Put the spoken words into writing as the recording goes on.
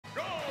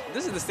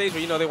this is the stage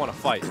where you know they want to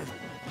fight.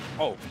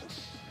 Oh.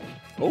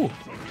 Oh.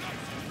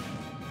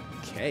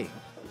 Okay.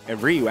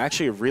 And Ryu,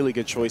 actually a really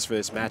good choice for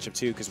this matchup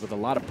too, because with a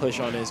lot of push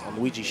on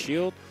Luigi's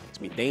shield, it's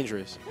gonna be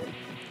dangerous.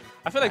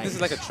 I feel like this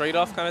is like a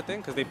trade-off kind of thing,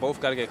 because they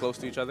both got to get close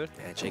to each other.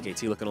 Yeah,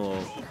 JKT looking a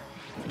little.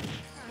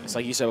 It's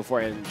like you said before,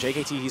 and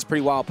JKT, he's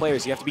pretty wild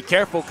players. You have to be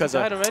careful because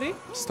died already?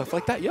 Stuff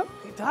like that. Yep.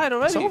 He died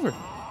already. It's over.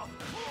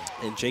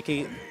 And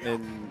JK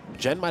and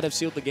Jen might have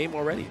sealed the game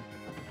already,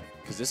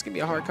 because this can be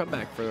a hard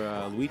comeback for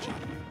Luigi.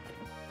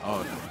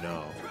 Oh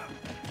no.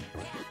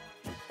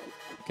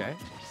 Okay.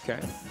 Okay.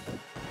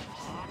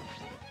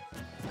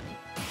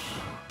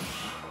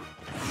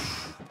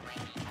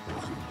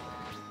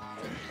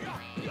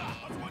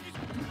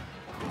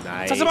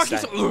 Nice.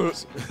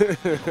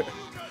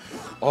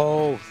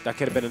 Oh, that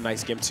could have been a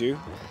nice game too.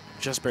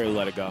 Just barely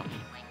let it go.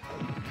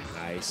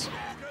 Nice.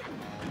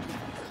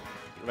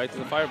 Right to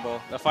the fireball.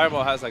 That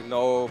fireball has like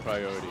no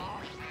priority.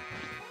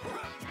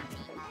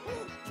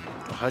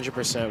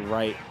 100%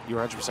 right.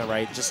 You're 100%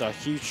 right. Just a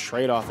huge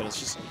trade-off, and it's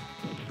just.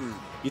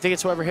 You think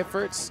it's whoever hit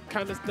first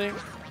kind of thing?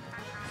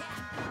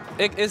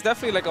 It's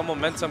definitely like a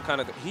momentum kind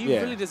of thing. He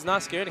really is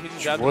not scared. He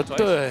just jabbed him twice.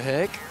 What the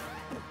heck?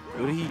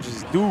 What did he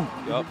just do?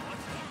 Yup.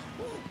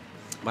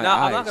 My now,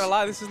 eyes. I'm not going to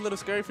lie. This is a little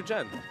scary for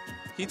Jen.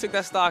 He took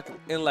that stock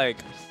in like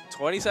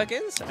 20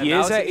 seconds. And He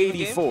is at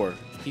 84.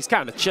 He's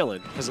kind of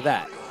chilling because of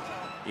that.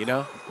 You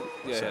know?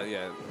 Yeah, so.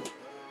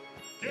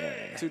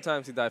 yeah. 2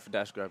 times he died for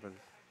dash grabbing.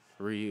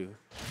 Ryu.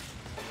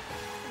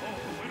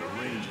 Your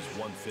range is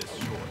 1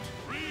 fist short.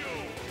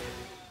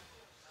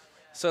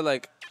 So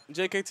like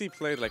JKT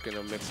played like in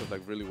a mix of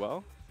like really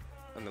well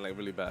and then like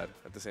really bad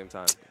at the same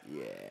time.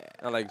 Yeah.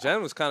 And like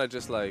Jen was kind of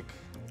just like,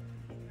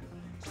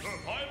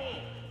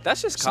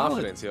 that's just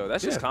confidence, yo.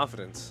 That's just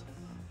confidence.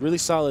 Really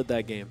solid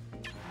that game.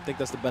 I think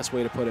that's the best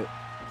way to put it.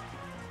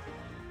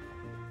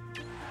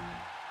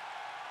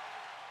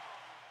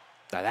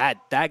 Now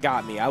that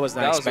got me. I was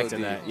not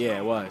expecting that. Yeah,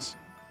 it was.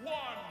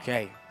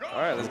 Okay.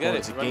 All right, let's get it.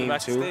 It's Running game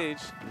back 2. to stage.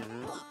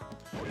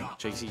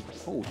 JC,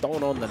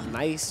 throwing on the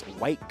nice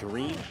white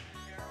green.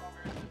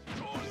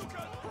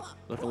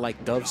 Looking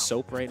like Dove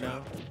soap right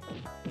now.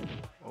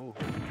 Oh.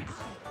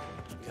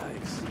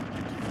 Yikes.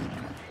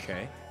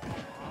 Okay.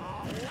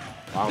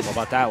 I don't know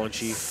about that one,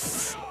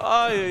 Chief.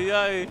 Ay,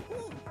 ay.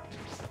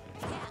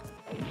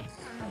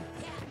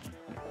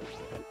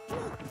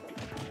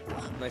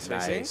 Nice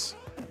facing. Nice.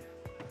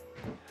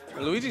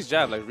 And Luigi's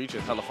jab like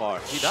reaches hella far.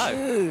 He died.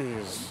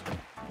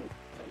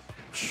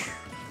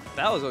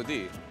 That was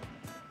OD.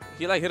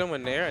 He like hit him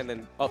with Nair and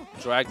then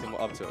dragged him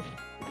up to him.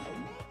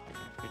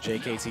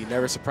 JKT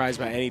never surprised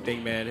by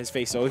anything, man. His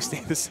face always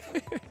stays the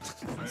same.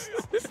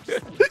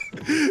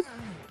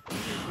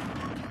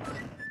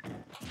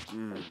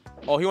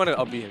 Oh, he wanted to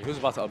up-B him. He was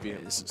about to up-B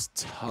him. This is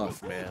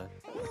tough, man.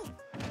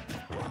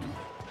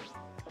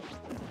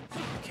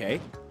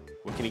 Okay.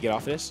 What can he get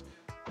off of this?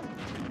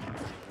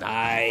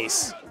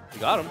 Nice. You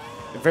got him.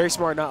 Very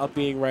smart not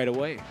up-being right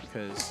away,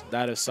 because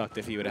that would have sucked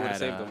if he would have had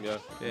saved him, yeah.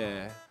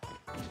 Yeah.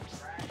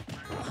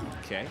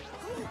 Okay.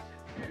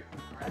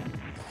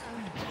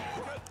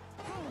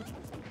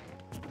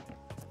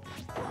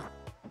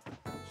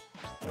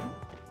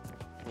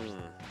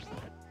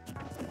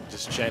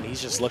 Just Jen,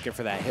 he's just looking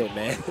for that hit,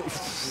 man. He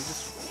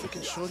just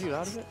freaking showed you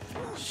out of it.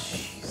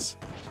 Jeez.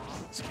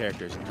 This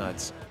character is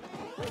nuts.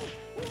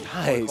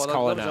 Nice,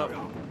 calling out.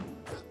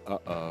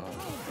 Uh-oh.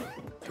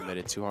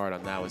 Committed too hard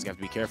on that one. He's got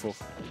to be careful.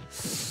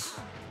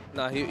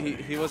 Nah,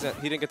 he wasn't.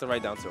 He didn't get the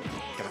right down tilt.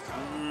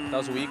 That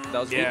was weak. That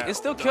was weak. It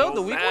still killed.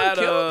 The weak one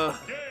killed.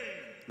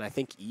 And I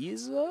think E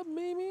is up,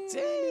 maybe?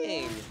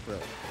 Dang. Bro.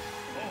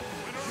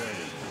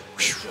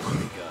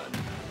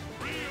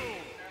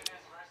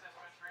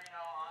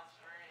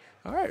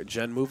 All right,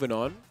 Jen moving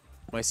on.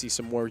 Might see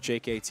some more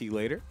JKT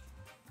later.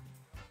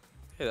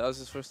 Yeah, that was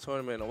his first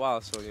tournament in a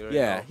while, so you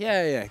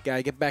yeah.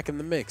 Gotta get back in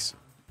the mix.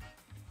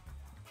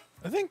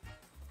 I think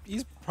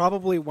he's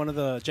probably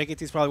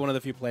JKT's probably one of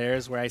the few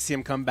players where I see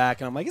him come back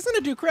and I'm like, he's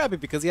gonna do crappy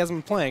because he hasn't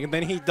been playing, and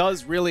then he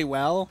does really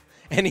well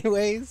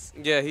anyways.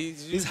 Yeah,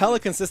 he's hella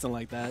consistent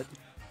like that.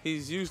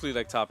 He's usually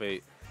like top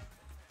 8.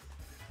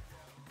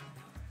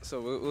 So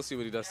we'll see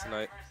what he does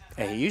tonight.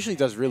 And he usually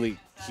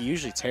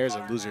tears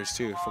on losers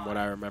too, from what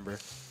I remember.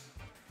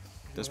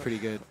 Does pretty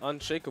good.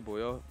 Unshakable,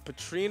 yo.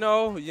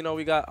 Petrino, you know,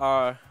 we got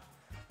our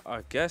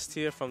guest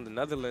here from the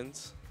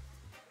Netherlands.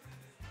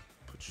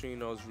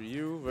 Petrino's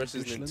Ryu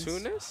versus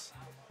Nintunis.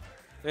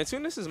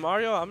 Nintunis is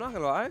Mario, I'm not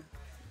gonna lie.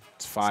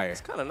 It's fire. It's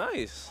kind of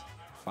nice.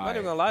 Fire. I'm not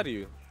even gonna lie to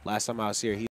you. Last time I was here, he